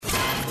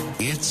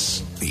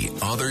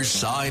Other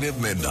Side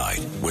of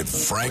Midnight with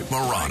Frank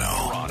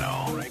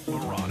Morano.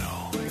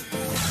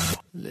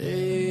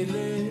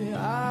 Lately,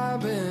 I've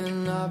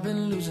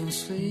been losing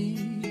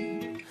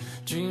sleep,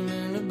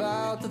 dreaming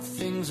about the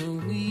things that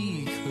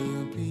we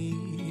could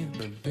be.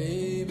 But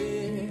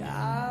baby,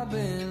 I've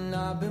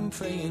been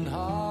praying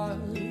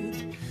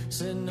hard.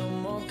 Said no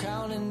more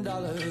counting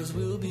dollars,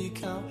 we'll be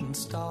counting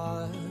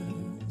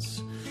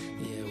stars.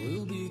 Yeah,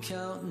 we'll be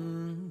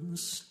counting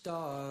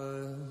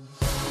stars.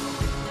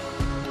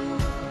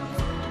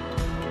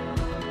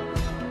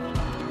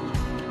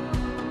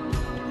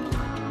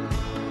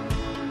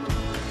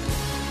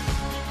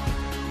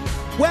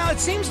 Well, it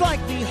seems like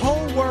the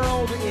whole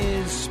world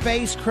is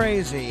space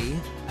crazy,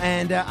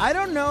 and I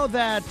don't know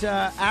that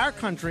our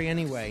country,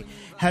 anyway,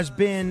 has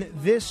been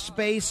this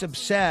space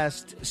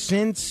obsessed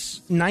since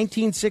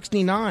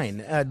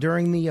 1969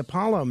 during the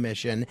Apollo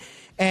mission.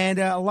 And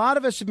a lot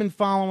of us have been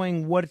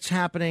following what's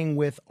happening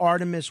with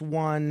Artemis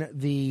 1,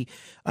 the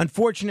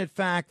unfortunate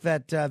fact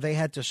that they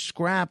had to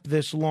scrap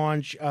this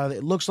launch.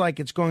 It looks like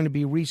it's going to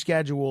be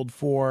rescheduled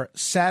for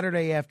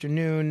Saturday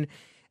afternoon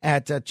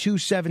at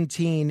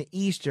 2:17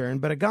 Eastern.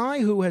 But a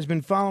guy who has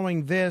been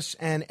following this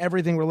and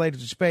everything related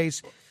to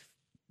space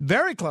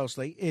very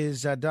closely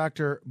is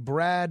Dr.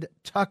 Brad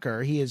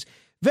Tucker. He is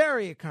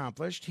very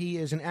accomplished. He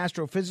is an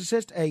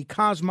astrophysicist, a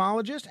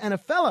cosmologist, and a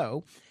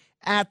fellow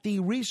at the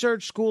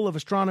Research School of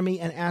Astronomy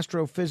and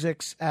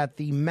Astrophysics at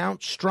the Mount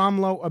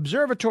Stromlo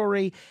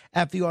Observatory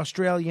at the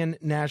Australian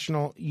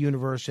National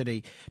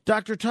University.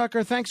 Dr.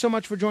 Tucker, thanks so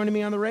much for joining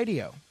me on the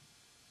radio.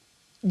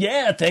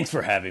 Yeah, thanks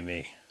for having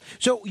me.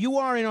 So you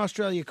are in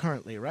Australia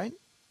currently, right?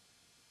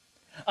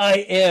 I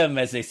am,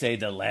 as they say,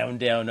 the land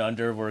down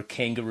under where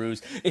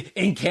kangaroos...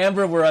 In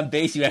Canberra, where I'm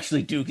based, you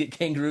actually do get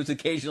kangaroos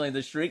occasionally in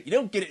the street. You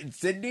don't get it in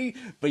Sydney,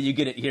 but you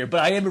get it here.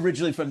 But I am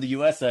originally from the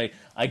U.S.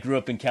 I grew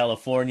up in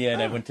California,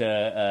 and I went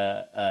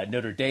to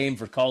Notre Dame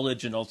for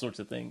college and all sorts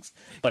of things.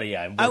 But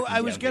yeah,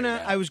 I was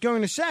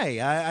going to say,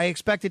 I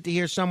expected to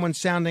hear someone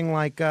sounding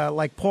like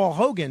Paul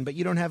Hogan, but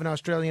you don't have an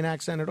Australian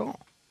accent at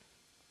all.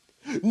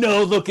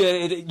 No, look,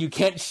 you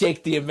can't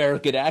shake the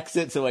American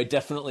accent, so I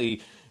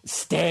definitely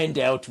stand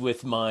out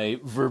with my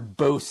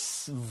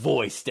verbose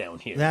voice down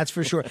here. That's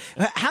for sure.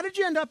 How did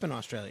you end up in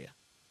Australia?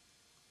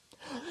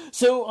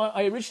 So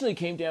I originally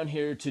came down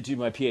here to do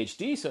my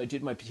PhD. So I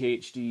did my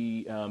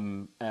PhD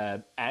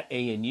at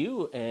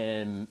ANU,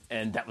 and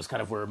that was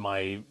kind of where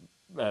my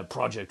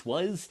project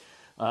was.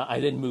 I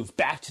then moved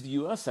back to the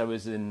U.S. I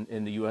was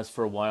in the U.S.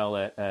 for a while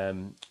at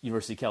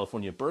University of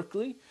California,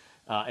 Berkeley.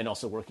 And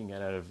also working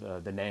out of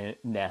the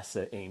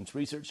NASA Ames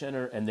Research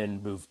Center, and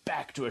then moved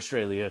back to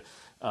Australia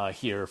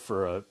here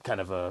for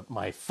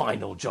my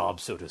final job,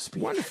 so to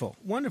speak.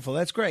 Wonderful.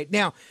 That's great.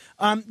 Now,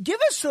 give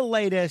us the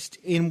latest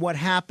in what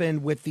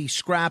happened with the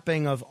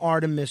scrapping of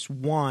Artemis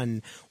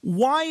 1.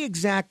 Why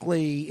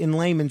exactly, in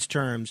layman's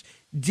terms,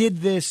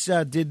 did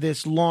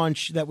this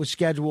launch that was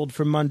scheduled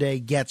for Monday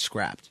get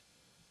scrapped?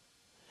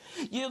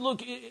 Yeah,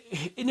 look,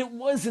 and it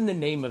was in the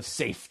name of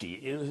safety.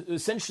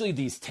 Essentially,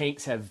 these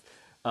tanks have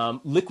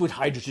liquid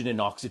hydrogen and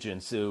oxygen.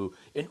 So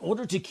in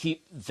order to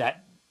keep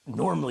that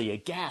normally a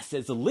gas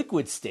as a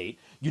liquid state,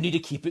 you need to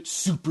keep it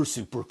super,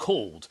 super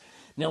cold.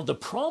 Now, the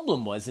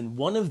problem was in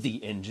one of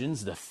the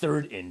engines, the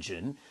third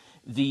engine,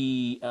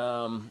 they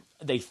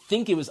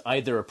think it was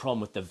either a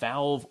problem with the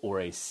valve or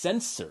a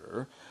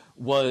sensor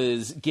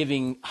was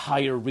giving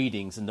higher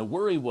readings. And the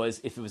worry was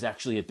if it was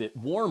actually a bit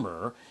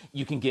warmer,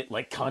 you can get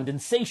like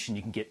condensation.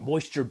 You can get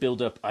moisture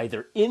buildup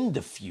either in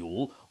the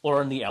fuel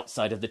or on the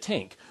outside of the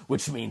tank,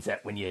 which means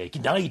that when you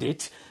ignite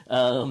it,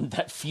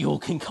 that fuel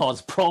can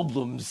cause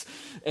problems.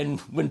 And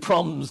when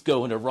problems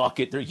go in a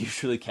rocket, they're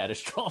usually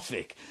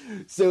catastrophic.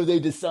 So they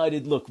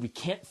decided, look, we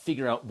can't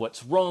figure out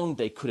what's wrong.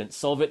 They couldn't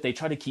solve it. They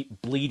tried to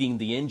keep bleeding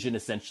the engine,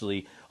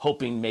 essentially,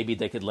 hoping maybe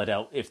they could let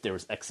out if there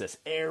was excess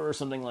air or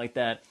something like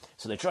that.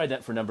 So they tried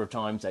that for a number of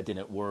times. That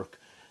didn't work.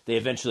 They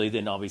eventually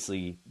then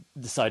obviously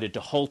decided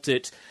to halt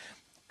it.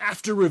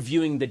 After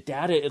reviewing the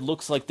data, it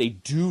looks like they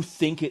do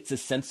think it's a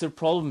sensor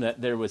problem,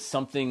 that there was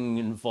something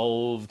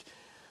involved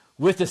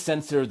with the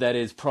sensor that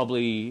is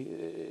probably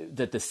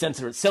that the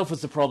sensor itself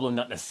was the problem,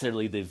 not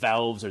necessarily the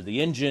valves or the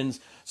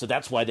engines. So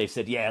that's why they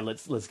said, yeah,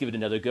 let's give it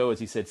another go. As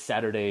he said,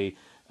 Saturday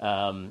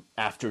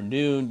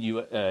afternoon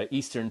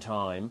Eastern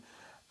time.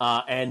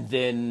 And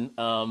then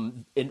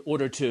in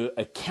order to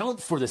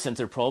account for the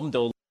sensor problem,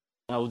 they'll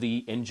allow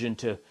the engine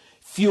to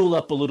fuel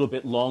up a little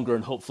bit longer,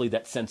 and hopefully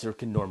that sensor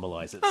can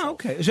normalize itself. Oh,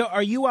 okay. So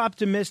are you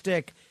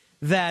optimistic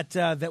that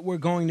we're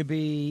going to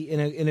be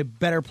in a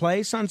better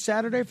place on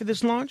Saturday for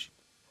this launch?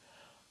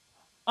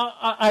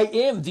 I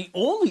am. The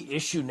only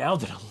issue now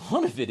that a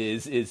lot of it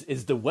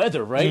is the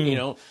weather, right? You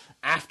know,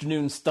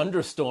 afternoon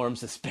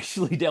thunderstorms,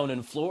 especially down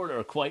in Florida,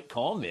 are quite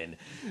common.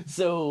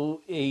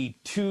 So a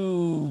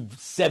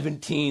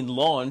 2:17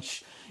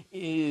 launch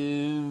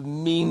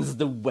means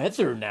the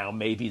weather now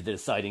may be the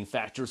deciding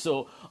factor.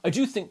 So I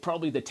do think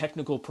probably the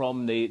technical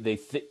problem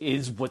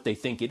is what they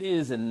think it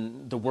is,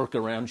 and the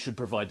workaround should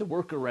provide the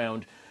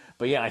workaround.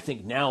 But yeah, I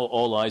think now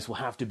all eyes will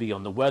have to be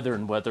on the weather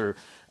and whether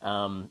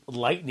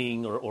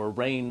lightning or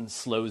rain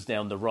slows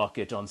down the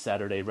rocket on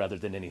Saturday rather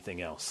than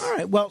anything else. All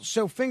right. Well,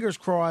 so fingers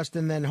crossed,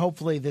 and then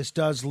hopefully this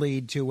does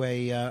lead to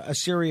a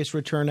serious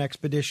return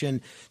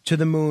expedition to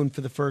the moon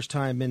for the first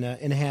time in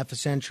a half a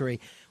century.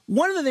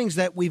 One of the things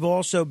that we've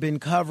also been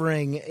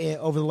covering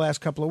over the last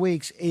couple of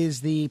weeks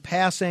is the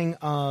passing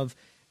of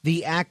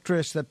the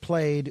actress that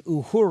played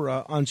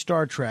Uhura on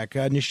Star Trek,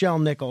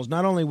 Nichelle Nichols.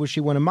 Not only was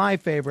she one of my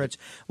favorites,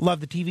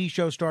 loved the TV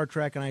show Star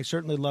Trek, and I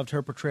certainly loved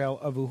her portrayal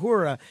of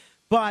Uhura,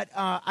 but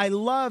I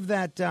love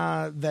that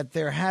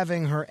they're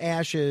having her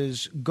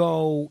ashes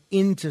go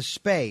into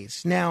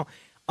space. Now,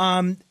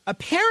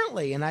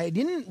 apparently, and I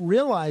didn't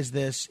realize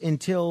this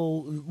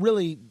until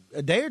really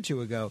a day or two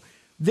ago,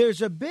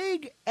 there's a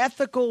big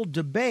ethical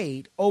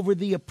debate over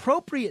the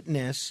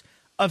appropriateness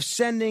of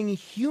sending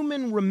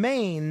human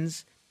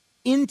remains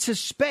into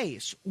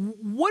space.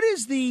 What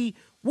is the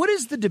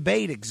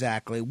debate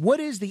exactly? What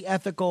is the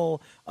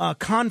ethical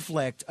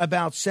conflict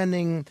about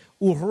sending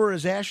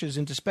Uhura's ashes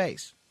into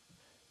space?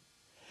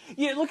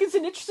 Yeah, look, it's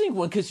an interesting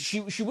one because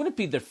she wouldn't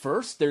be the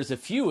first. There's a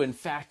few. In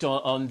fact,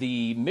 on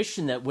the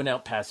mission that went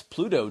out past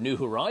Pluto, New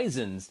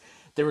Horizons,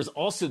 there was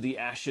also the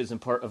ashes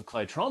and part of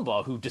Clyde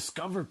Trumbaugh, who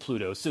discovered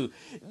Pluto. So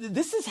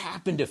this has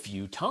happened a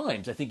few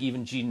times. I think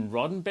even Gene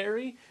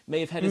Roddenberry may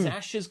have had his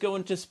ashes go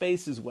into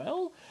space as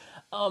well.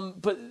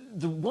 But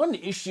the one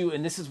issue,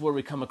 and this is where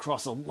we come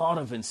across a lot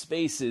of in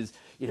space, is,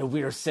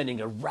 we are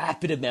sending a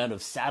rapid amount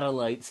of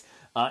satellites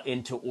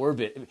into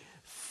orbit.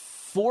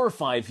 4 or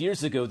 5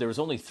 years ago, there was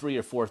only 3,000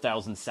 or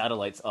 4,000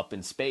 satellites up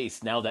in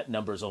space. Now that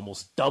number's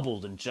almost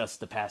doubled in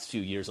just the past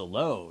few years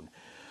alone.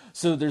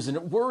 So there's a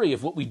worry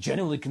of what we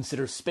generally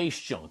consider space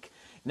junk.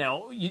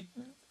 Now,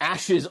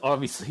 ashes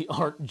obviously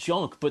aren't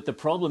junk, but the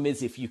problem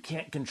is if you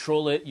can't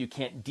control it, you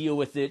can't deal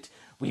with it,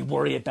 we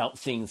worry about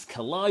things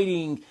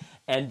colliding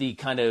and the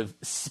kind of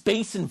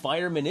space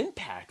environment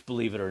impact,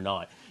 believe it or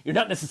not. You're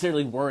not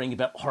necessarily worrying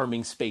about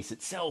harming space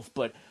itself,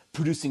 but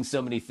producing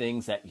so many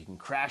things that you can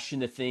crash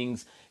into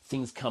things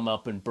come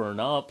up and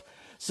burn up.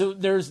 So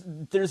there's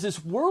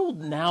this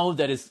world now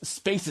that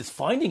space is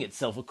finding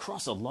itself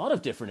across a lot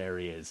of different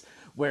areas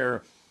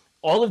where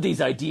all of these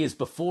ideas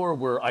before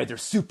were either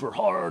super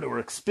hard or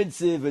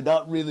expensive and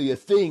not really a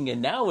thing.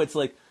 And now it's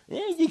like,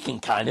 you can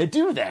kind of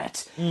do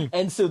that.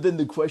 And so then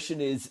the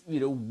question is,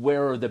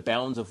 where are the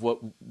bounds of what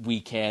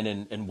we can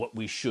and what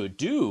we should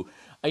do?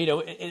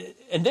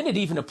 And then it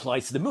even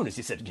applies to the moon. As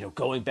you said,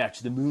 going back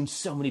to the moon,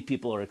 so many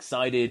people are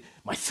excited,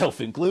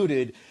 myself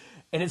included.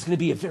 And it's going to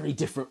be a very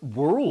different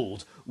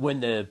world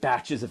when the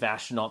batches of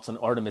astronauts on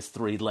Artemis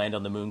 3 land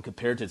on the moon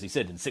compared to, as you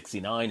said, in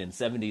 69 and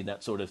 70 and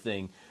that sort of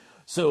thing.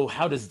 So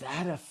how does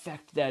that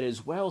affect that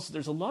as well? So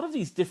there's a lot of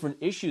these different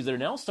issues that are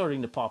now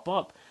starting to pop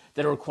up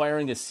that are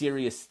requiring a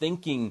serious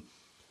thinking,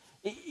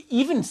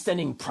 even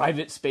sending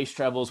private space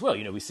travel as well.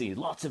 We see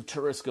lots of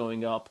tourists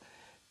going up.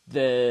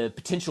 The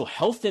potential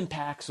health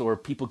impacts or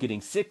people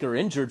getting sick or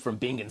injured from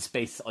being in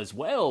space as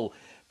well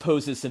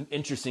poses some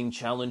interesting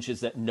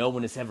challenges that no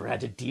one has ever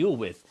had to deal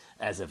with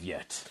as of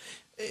yet.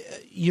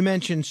 You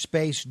mentioned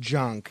space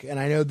junk, and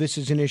I know this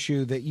is an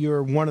issue that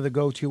you're one of the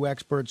go-to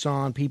experts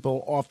on.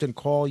 People often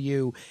call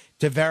you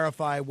to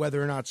verify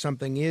whether or not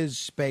something is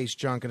space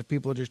junk. And if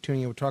people are just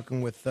tuning in, we're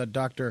talking with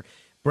Dr.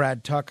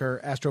 Brad Tucker,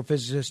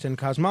 astrophysicist and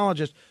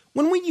cosmologist.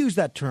 When we use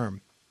that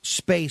term,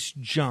 space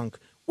junk,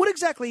 what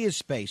exactly is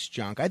space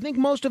junk? I think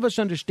most of us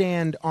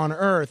understand on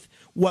Earth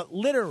what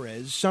litter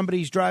is.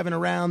 Somebody's driving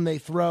around, they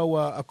throw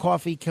a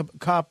coffee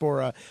cup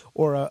or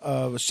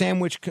a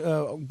sandwich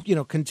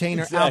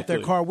container out their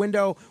car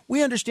window.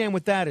 We understand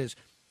what that is.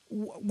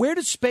 Where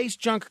does space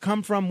junk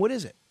come from? What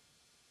is it?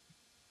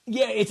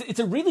 Yeah, it's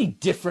a really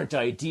different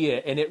idea,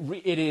 and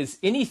it is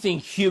anything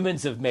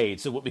humans have made,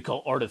 so what we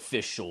call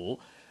artificial,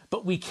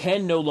 but we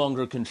can no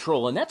longer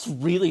control, and that's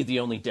really the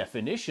only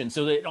definition.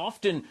 So it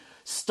often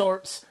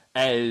starts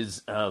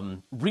as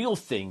real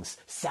things,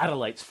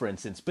 satellites, for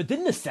instance, but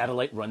then the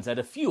satellite runs out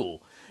of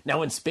fuel.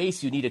 Now, in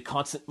space, you need to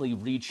constantly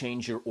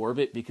rechange your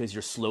orbit because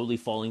you're slowly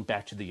falling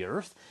back to the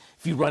Earth.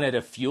 If you run out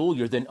of fuel,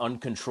 you're then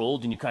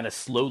uncontrolled and you kind of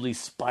slowly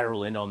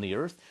spiral in on the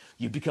Earth.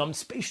 You become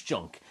space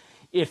junk.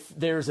 If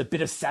there's a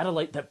bit of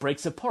satellite that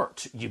breaks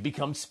apart, you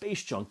become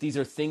space junk. These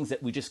are things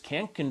that we just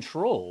can't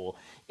control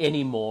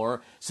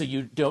anymore, so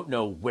you don't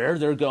know where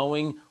they're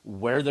going,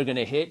 where they're going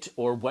to hit,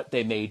 or what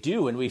they may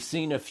do. And we've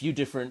seen a few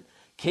different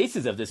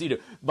cases of this.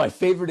 My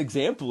favorite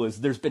example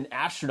is there's been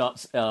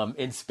astronauts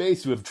in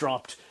space who have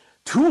dropped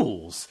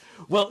tools.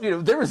 Well,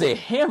 there was a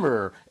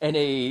hammer and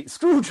a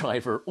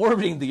screwdriver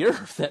orbiting the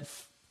Earth at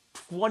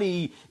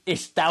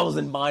 20-ish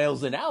thousand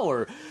miles an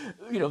hour.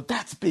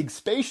 That's big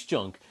space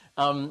junk.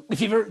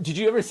 Did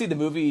you ever see the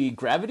movie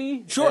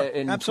Gravity? Sure,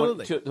 in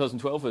absolutely.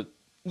 2012 with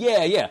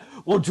Yeah.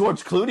 Well,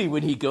 George Clooney,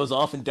 when he goes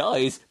off and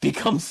dies,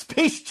 becomes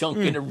space junk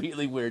in a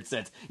really weird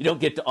sense. You don't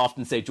get to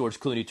often say George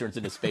Clooney turns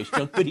into space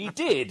junk, but he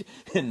did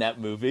in that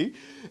movie.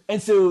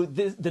 And so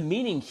the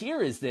meaning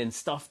here is then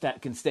stuff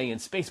that can stay in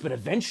space, but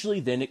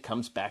eventually then it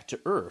comes back to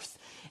Earth.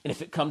 And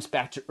if it comes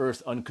back to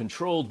Earth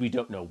uncontrolled, we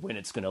don't know when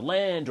it's going to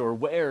land or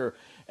where.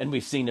 And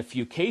we've seen a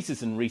few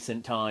cases in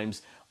recent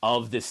times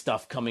of this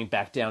stuff coming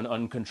back down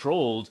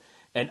uncontrolled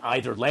and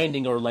either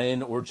landing on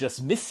land or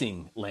just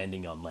missing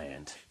landing on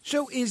land.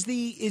 So is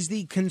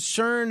the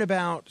concern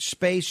about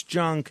space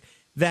junk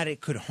that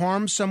it could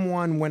harm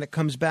someone when it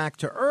comes back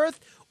to Earth,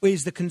 or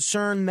is the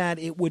concern that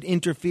it would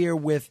interfere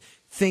with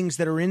things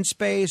that are in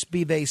space,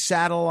 be they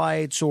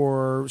satellites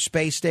or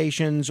space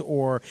stations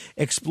or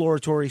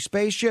exploratory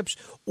spaceships,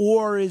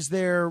 or is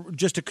there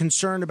just a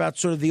concern about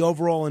sort of the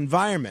overall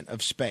environment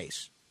of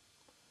space?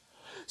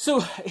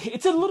 So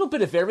it's a little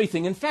bit of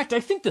everything. In fact,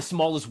 I think the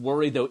smallest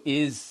worry, though,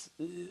 is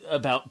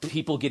about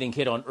people getting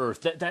hit on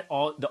Earth. The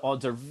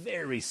odds are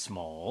very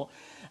small.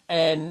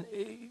 And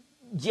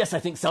yes, I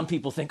think some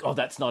people think, oh,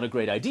 that's not a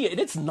great idea. And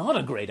it's not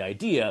a great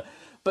idea.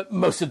 But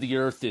most of the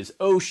Earth is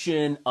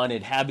ocean,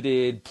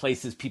 uninhabited,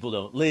 places people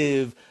don't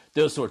live,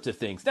 those sorts of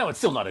things. Now, it's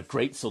still not a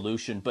great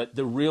solution, but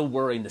the real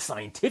worry in the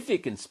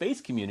scientific and space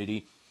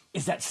community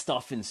is that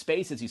stuff in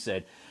space, as you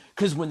said.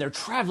 Because when they're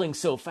traveling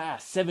so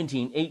fast,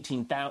 17,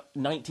 18,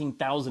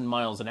 19,000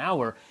 miles an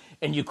hour,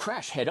 and you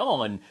crash head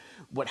on,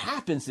 what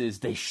happens is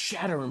they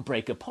shatter and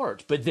break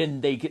apart, but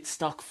then they get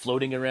stuck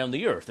floating around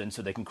the Earth, and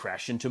so they can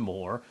crash into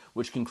more,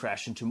 which can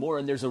crash into more,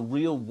 and there's a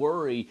real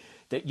worry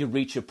that you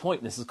reach a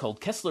point, and this is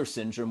called Kessler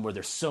syndrome, where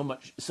there's so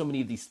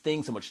many of these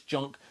things, so much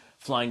junk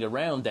flying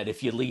around that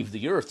if you leave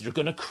the Earth, you're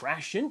going to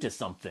crash into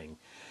something.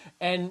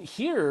 And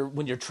here,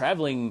 when you're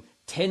traveling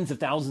tens of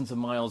thousands of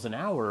miles an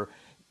hour,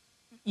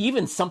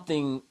 even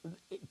something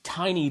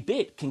tiny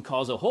bit can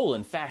cause a hole.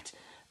 In fact,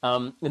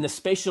 in the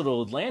space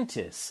shuttle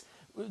Atlantis,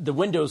 the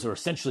windows are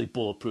essentially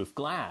bulletproof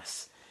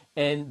glass.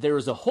 And there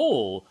was a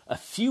hole a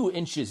few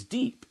inches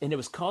deep, and it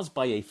was caused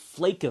by a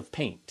flake of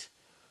paint.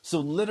 So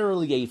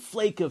literally a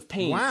flake of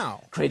paint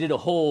created a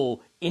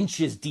hole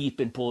inches deep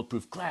in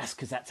bulletproof glass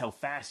because that's how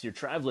fast you're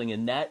traveling.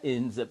 And that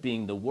ends up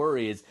being the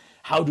worry is,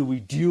 how do we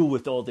deal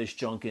with all this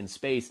junk in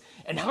space?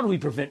 And how do we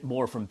prevent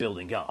more from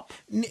building up?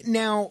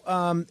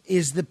 Now,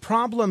 is the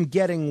problem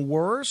getting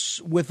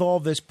worse with all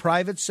this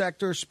private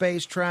sector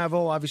space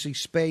travel, obviously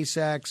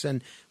SpaceX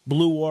and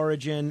Blue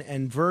Origin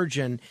and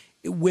Virgin,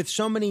 with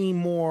so many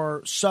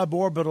more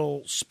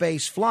suborbital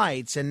space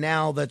flights, and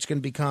now that's going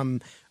to become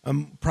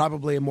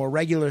probably a more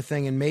regular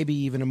thing and maybe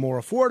even a more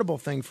affordable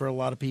thing for a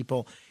lot of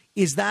people,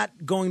 is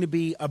that going to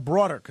be a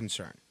broader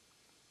concern?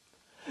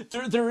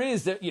 There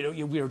is that,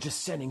 we are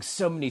just sending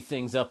so many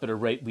things up at a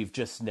rate we've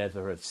just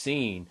never have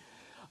seen.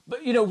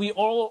 But,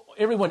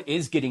 everyone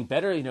is getting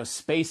better.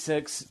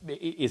 SpaceX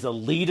is a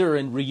leader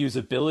in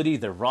reusability.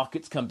 The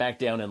rockets come back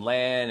down and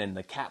land, and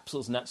the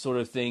capsules and that sort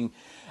of thing.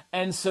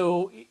 And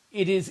so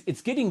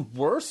it's getting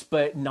worse,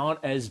 but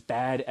not as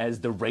bad as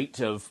the rate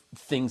of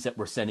things that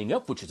we're sending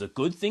up, which is a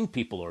good thing.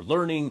 People are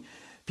learning.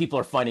 People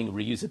are finding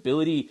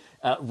reusability.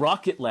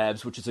 Rocket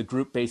Labs, which is a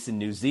group based in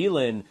New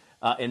Zealand,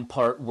 in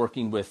part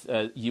working with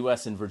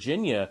U.S. and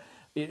Virginia,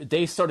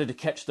 they started to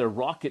catch their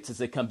rockets as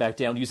they come back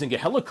down using a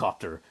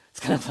helicopter. It's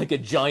kind of like a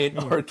giant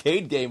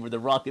arcade game where the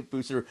rocket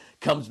booster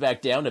comes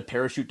back down, a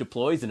parachute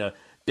deploys, and a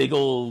big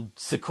old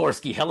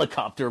Sikorsky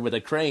helicopter with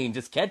a crane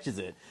just catches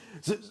it.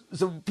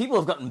 So people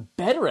have gotten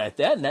better at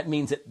that, and that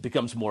means it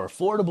becomes more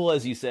affordable,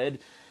 as you said.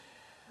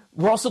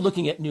 We're also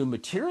looking at new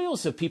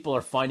materials, so people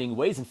are finding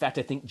ways. In fact,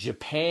 I think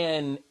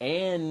Japan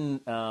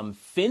and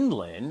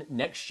Finland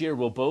next year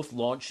will both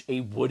launch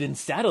a wooden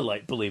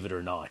satellite, believe it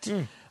or not.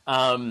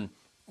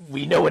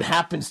 We know what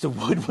happens to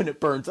wood when it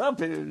burns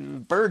up.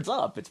 It burns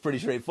up. It's pretty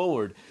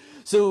straightforward.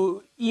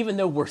 So even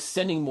though we're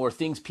sending more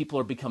things, people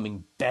are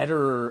becoming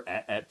better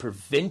at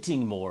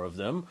preventing more of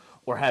them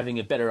or having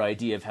a better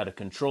idea of how to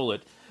control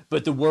it.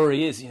 But the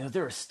worry is,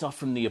 there is stuff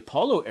from the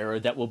Apollo era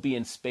that will be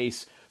in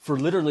space for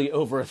literally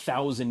over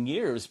 1,000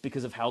 years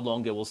because of how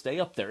long it will stay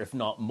up there, if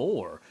not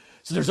more.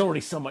 So there's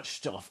already so much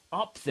stuff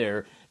up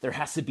there. There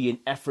has to be an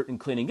effort in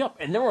cleaning up.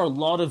 And there are a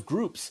lot of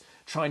groups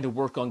trying to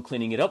work on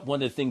cleaning it up.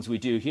 One of the things we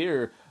do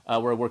here,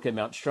 where I work at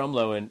Mount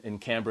Stromlo in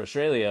Canberra,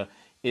 Australia,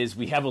 is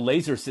we have a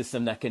laser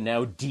system that can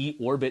now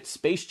deorbit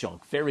space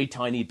junk, very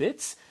tiny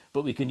bits,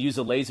 but we can use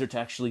a laser to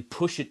actually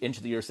push it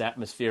into the Earth's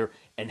atmosphere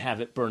and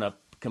have it burn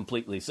up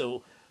completely.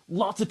 So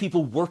lots of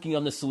people working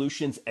on the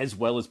solutions as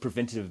well as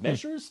preventative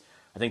measures.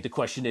 I think the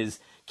question is,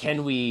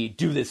 can we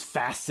do this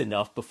fast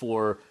enough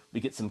before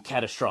we get some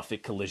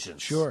catastrophic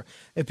collisions? Sure.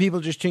 If people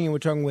just tuning in, we're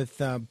talking with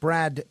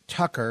Brad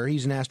Tucker.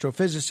 He's an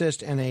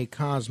astrophysicist and a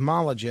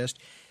cosmologist.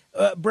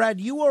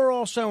 Brad, you are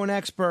also an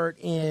expert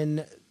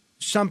in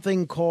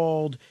something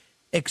called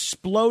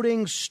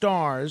exploding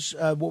stars,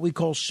 what we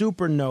call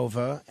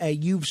supernova.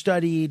 You've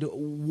studied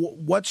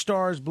what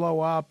stars blow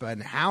up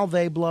and how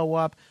they blow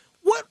up.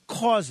 What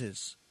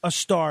causes a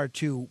star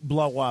to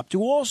blow up?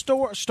 Do all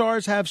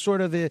stars have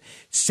sort of the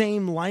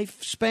same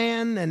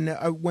lifespan?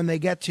 And when they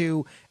get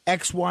to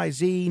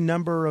XYZ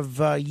number of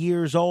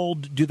years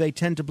old, do they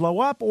tend to blow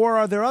up? Or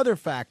are there other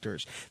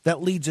factors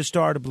that leads a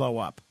star to blow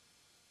up?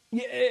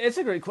 Yeah, it's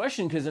a great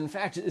question because, in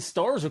fact,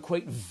 stars are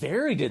quite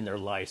varied in their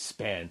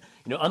lifespan.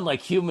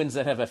 Unlike humans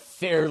that have a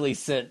fairly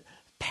set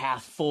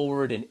path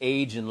forward in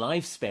age and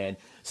lifespan,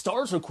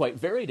 stars are quite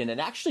varied, and it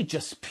actually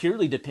just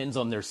purely depends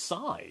on their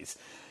size.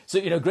 So,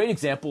 great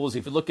example is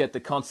if you look at the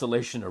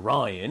constellation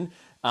Orion,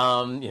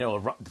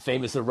 the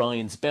famous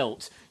Orion's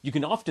belt, you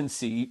can often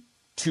see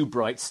two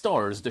bright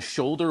stars, the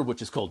shoulder,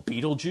 which is called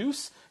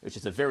Betelgeuse, which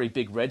is a very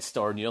big red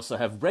star, and you also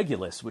have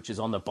Regulus, which is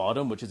on the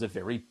bottom, which is a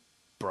very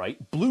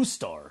bright blue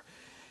star.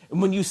 And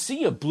when you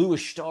see a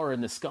bluish star in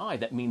the sky,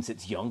 that means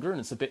it's younger and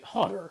it's a bit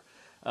hotter.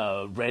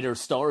 Redder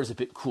star is a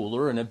bit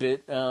cooler and a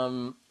bit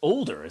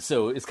older.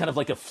 So it's kind of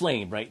like a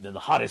flame, right? The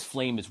hottest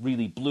flame is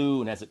really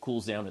blue, and as it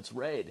cools down, it's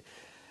red.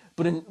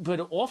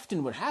 But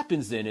often what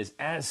happens then is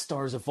as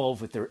stars evolve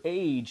with their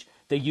age,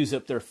 they use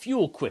up their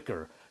fuel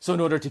quicker. So in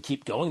order to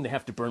keep going, they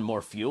have to burn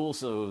more fuel,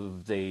 so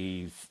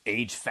they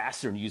age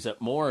faster and use up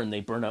more, and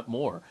they burn up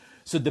more.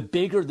 So the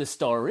bigger the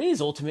star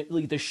is,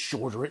 ultimately, the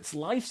shorter its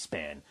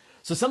lifespan.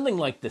 So something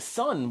like the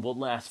sun will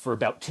last for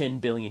about 10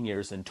 billion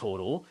years in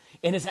total,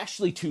 and is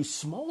actually too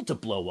small to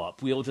blow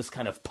up. We'll just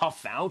kind of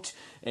puff out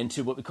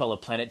into what we call a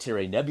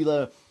planetary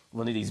nebula,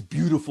 one of these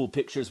beautiful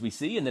pictures we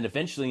see, and then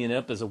eventually end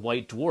up as a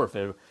white dwarf,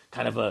 a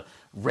kind of a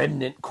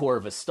remnant core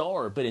of a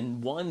star. But in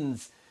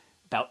ones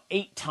about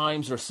 8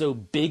 times or so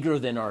bigger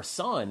than our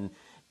sun,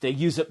 they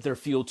use up their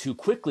fuel too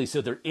quickly, so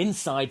their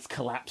insides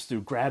collapse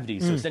through gravity.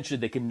 So essentially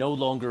they can no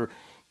longer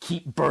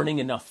keep burning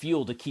enough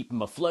fuel to keep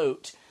them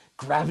afloat.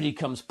 Gravity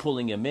comes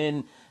pulling them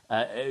in,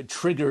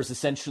 triggers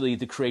essentially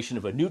the creation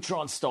of a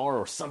neutron star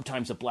or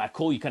sometimes a black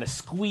hole. You kind of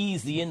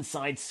squeeze the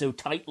inside so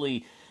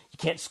tightly you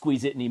can't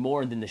squeeze it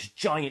anymore, and then this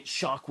giant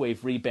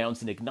shockwave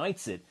rebounds and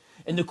ignites it.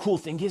 And the cool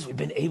thing is we've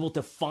been able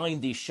to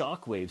find these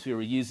shockwaves. We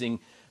were using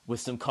with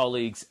some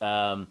colleagues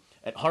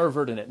at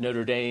Harvard and at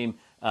Notre Dame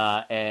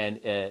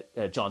and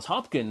at Johns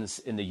Hopkins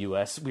in the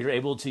U.S., we were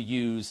able to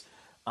use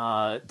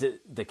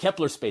the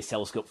Kepler Space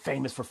Telescope,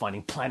 famous for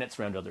finding planets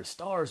around other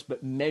stars,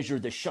 but measure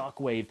the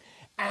shockwave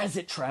as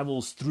it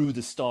travels through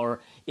the star,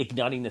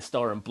 igniting the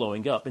star and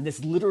blowing up. And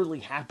this literally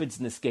happens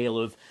in the scale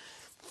of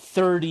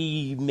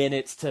 30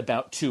 minutes to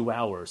about 2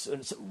 hours.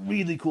 And it's a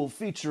really cool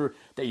feature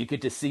that you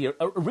get to see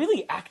a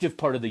really active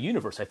part of the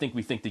universe. I think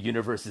we think the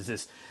universe is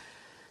this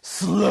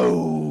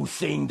slow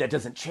thing that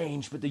doesn't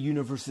change, but the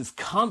universe is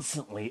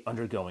constantly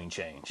undergoing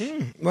change.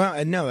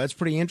 Well, no, that's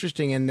pretty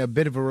interesting and a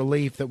bit of a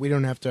relief that we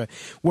don't have to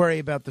worry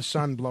about the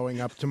sun blowing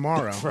up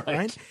tomorrow.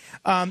 right?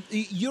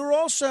 You're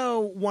also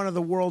one of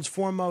the world's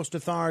foremost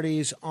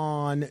authorities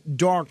on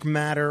dark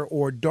matter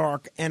or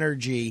dark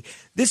energy.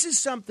 This is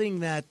something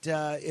that,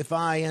 if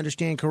I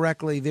understand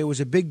correctly, there was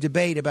a big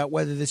debate about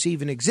whether this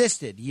even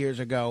existed years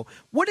ago.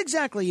 What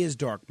exactly is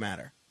dark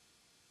matter?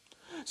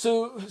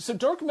 So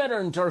dark matter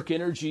and dark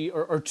energy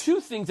are two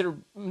things that are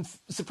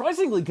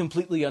surprisingly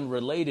completely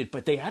unrelated,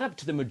 but they add up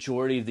to the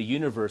majority of the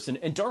universe.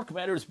 And dark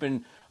matter has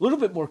been a little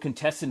bit more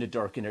contested to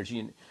dark energy.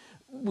 And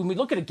when we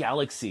look at a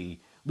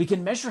galaxy, we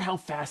can measure how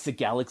fast a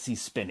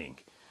galaxy's spinning.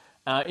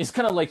 It's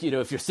kind of like,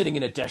 if you're sitting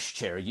in a desk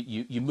chair,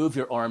 you move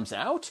your arms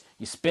out,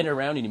 you spin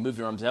around and you move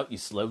your arms out, you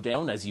slow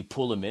down. As you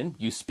pull them in,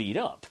 you speed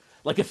up.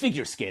 Like a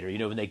figure skater,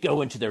 when they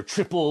go into their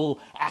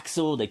triple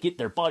axel, they get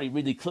their body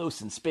really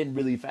close and spin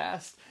really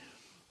fast.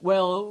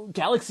 Well,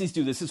 galaxies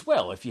do this as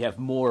well. If you have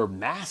more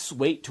mass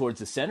weight towards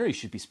the center, you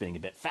should be spinning a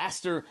bit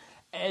faster.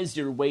 As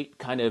your weight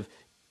kind of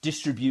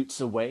distributes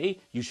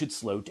away, you should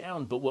slow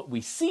down. But what we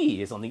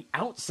see is on the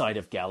outside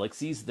of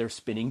galaxies, they're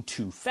spinning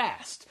too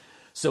fast.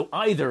 So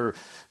either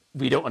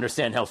we don't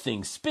understand how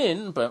things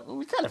spin, but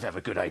we kind of have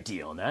a good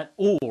idea on that,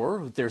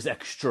 or there's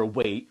extra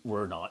weight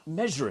we're not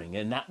measuring.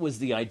 And that was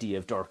the idea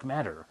of dark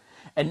matter.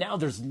 And now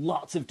there's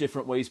lots of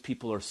different ways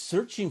people are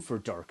searching for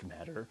dark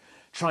matter,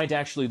 trying to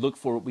actually look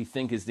for what we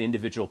think is the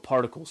individual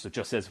particles. So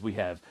just as we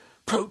have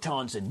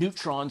protons and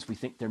neutrons, we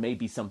think there may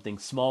be something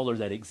smaller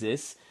that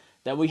exists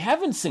that we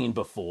haven't seen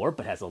before,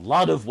 but has a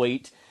lot of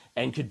weight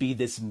and could be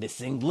this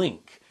missing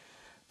link.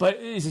 But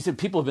as you said,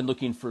 people have been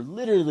looking for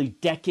literally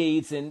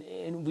decades,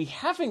 and we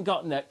haven't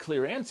gotten that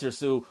clear answer.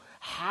 So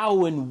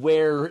how and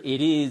where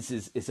it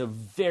is a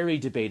very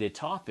debated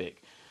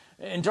topic.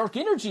 And dark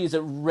energy is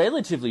a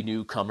relatively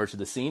newcomer to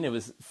the scene. It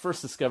was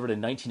first discovered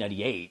in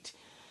 1998.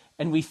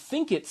 And we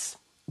think it's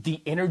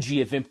the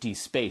energy of empty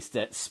space,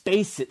 that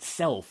space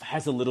itself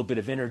has a little bit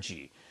of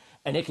energy,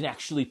 and it can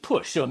actually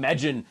push. So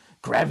imagine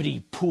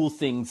gravity pull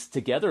things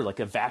together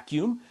like a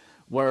vacuum,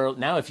 where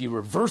now if you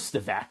reverse the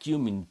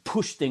vacuum and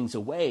push things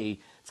away,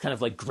 it's kind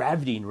of like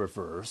gravity in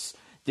reverse.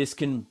 This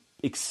can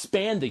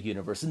expand the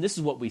universe. And this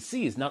is what we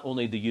see, is not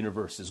only the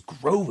universe is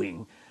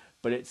growing,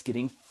 but it's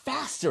getting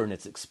faster in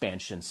its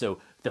expansion. So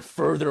the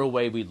further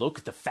away we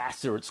look, the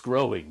faster it's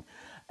growing.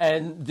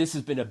 And this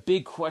has been a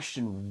big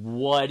question.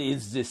 What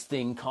is this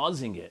thing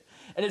causing it?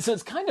 And so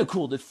it's kind of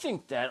cool to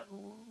think that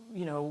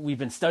we've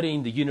been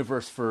studying the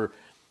universe for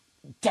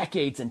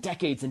decades and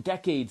decades and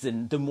decades,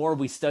 and the more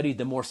we study,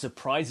 the more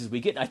surprises we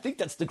get. And I think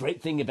that's the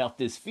great thing about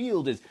this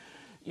field is,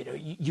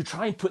 you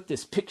try and put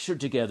this picture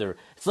together.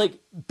 It's like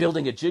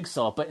building a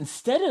jigsaw, but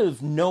instead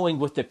of knowing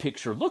what the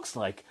picture looks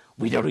like,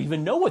 we don't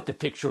even know what the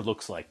picture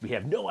looks like. We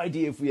have no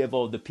idea if we have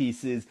all the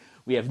pieces.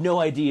 We have no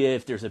idea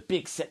if there's a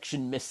big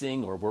section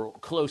missing or we're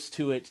close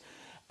to it.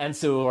 And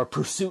so our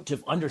pursuit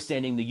of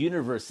understanding the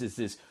universe is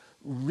this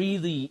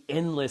really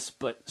endless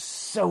but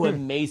so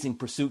amazing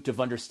pursuit of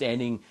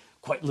understanding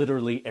quite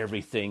literally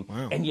everything.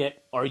 Wow. And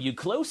yet, are you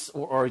close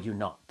or are you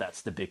not?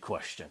 That's the big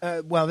question.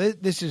 Well,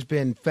 this has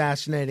been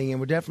fascinating, and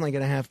we're definitely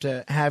going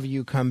to have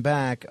you come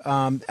back.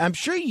 I'm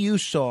sure you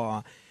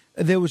saw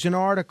there was an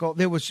article,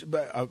 there was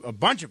a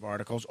bunch of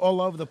articles all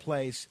over the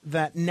place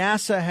that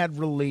NASA had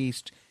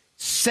released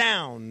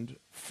sound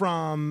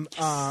from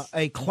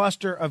a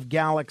cluster of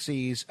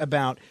galaxies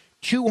about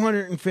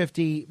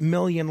 250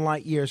 million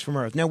light years from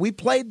Earth. Now, we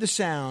played the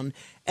sound,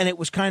 and it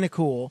was kind of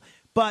cool,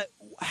 but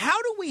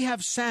how do we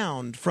have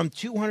sound from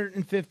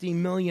 250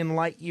 million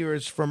light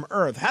years from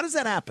Earth? How does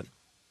that happen?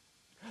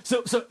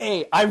 So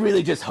I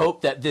really just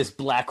hope that this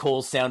black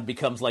hole sound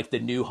becomes like the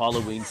new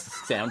Halloween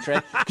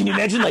soundtrack. Can you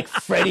imagine like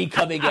Freddy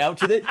coming out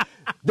to it?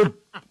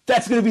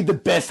 That's going to be the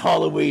best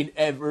Halloween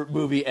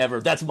movie ever.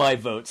 That's my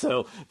vote.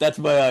 So that's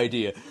my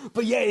idea.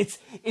 But yeah,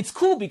 it's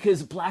cool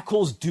because black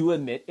holes do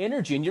emit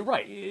energy. And you're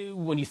right.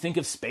 When you think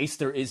of space,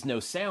 there is no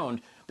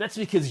sound. That's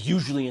because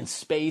usually in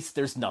space,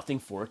 there's nothing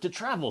for it to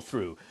travel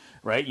through,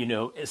 right?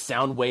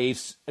 Sound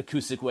waves,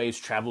 acoustic waves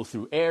travel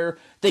through air.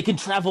 They can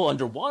travel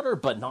underwater,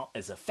 but not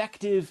as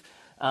effective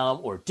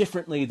or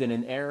differently than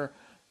in air.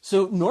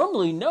 So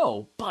normally,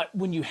 no. But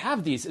when you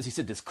have these, as you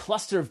said, this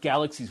cluster of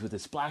galaxies with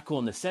this black hole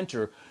in the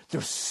center,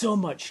 there's so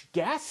much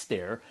gas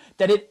there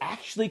that it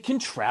actually can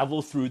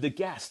travel through the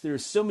gas.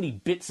 There's so many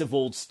bits of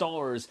old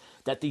stars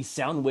that these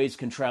sound waves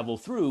can travel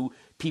through.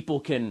 People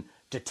can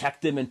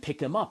detect them and pick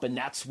them up. And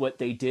that's what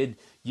they did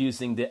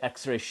using the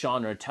X-ray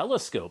Chandra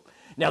telescope.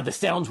 Now, the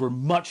sounds were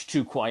much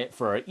too quiet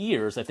for our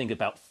ears, I think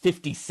about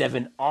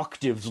 57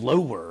 octaves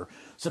lower.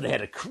 So they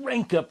had to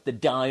crank up the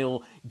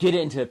dial, get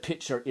into a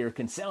pitch our ear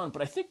can sound.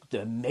 But I think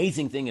the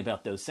amazing thing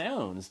about those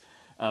sounds,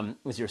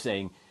 as you're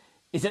saying,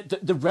 is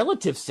that the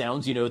relative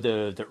sounds,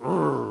 the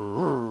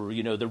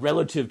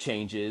relative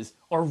changes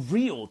are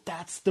real.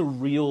 That's the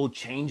real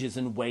changes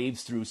in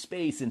waves through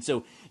space. And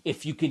so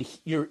if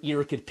your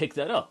ear could pick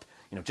that up,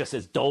 just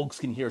as dogs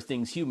can hear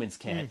things humans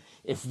can't.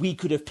 If we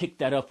could have picked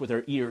that up with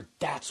our ear,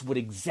 that's what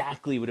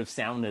exactly would have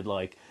sounded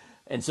like.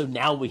 And so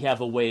now we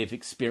have a way of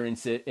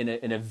experiencing it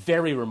in a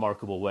very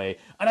remarkable way.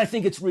 And I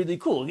think it's really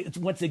cool.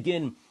 Once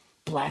again,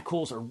 black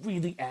holes are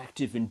really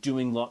active in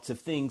doing lots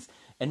of things,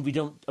 and we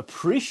don't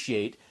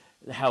appreciate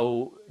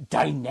how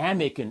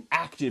dynamic and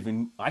active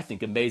and, I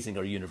think, amazing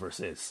our universe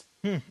is.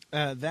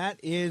 That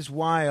is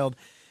wild.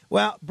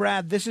 Well,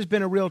 Brad, this has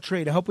been a real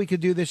treat. I hope we could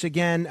do this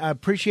again. I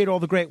appreciate all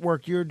the great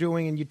work you're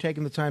doing and you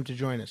taking the time to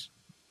join us.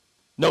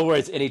 No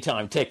worries,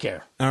 anytime. Take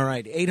care. All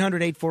right,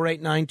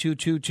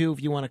 800-848-9222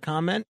 if you want to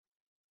comment.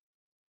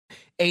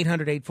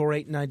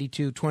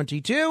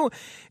 800-848-9222.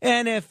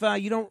 And if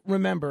you don't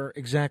remember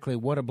exactly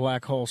what a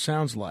black hole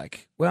sounds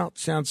like, well, it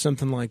sounds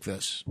something like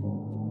this.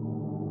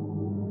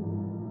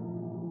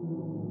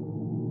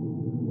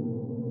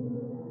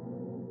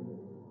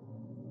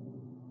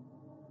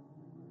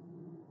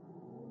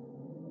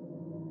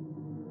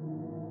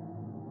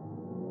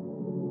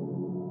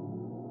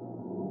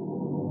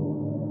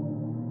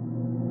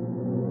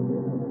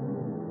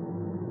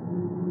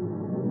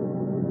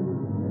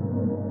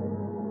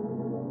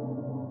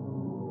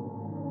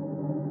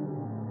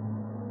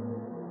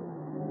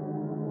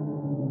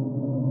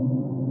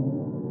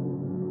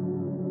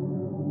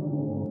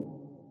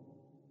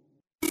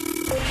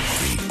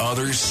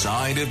 Other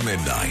Side of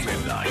Midnight.